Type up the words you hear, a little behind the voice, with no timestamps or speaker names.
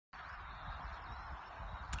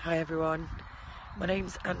Hi everyone, my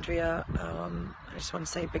name's Andrea. I just want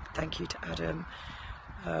to say a big thank you to Adam.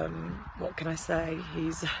 What can I say?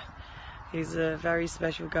 He's a very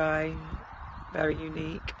special guy, very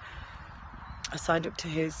unique. I signed up to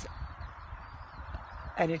his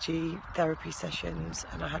energy therapy sessions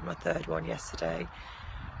and I had my third one yesterday.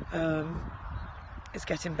 It's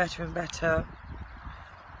getting better and better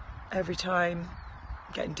every time,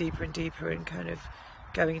 getting deeper and deeper and kind of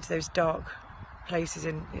going into those dark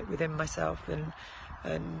places within myself and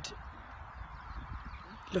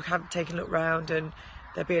taking a look round, and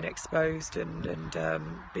they're being exposed and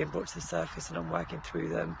being brought to the surface, and I'm working through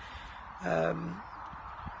them,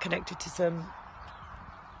 connected to some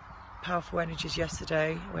powerful energies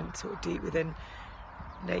yesterday. I went sort of deep within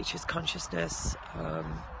nature's consciousness,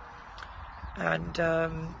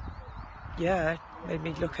 yeah, made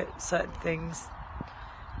me look at certain things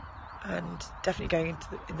and definitely going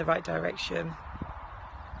in the right direction.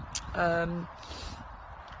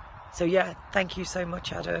 So yeah, thank you so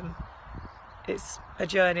much, Adam. It's a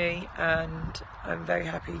journey and I'm very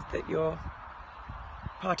happy that you're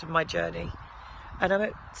part of my journey. And I'm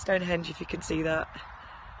at Stonehenge, if you can see that.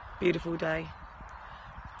 Beautiful day.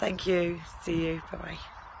 Thank you. See you.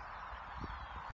 Bye-bye.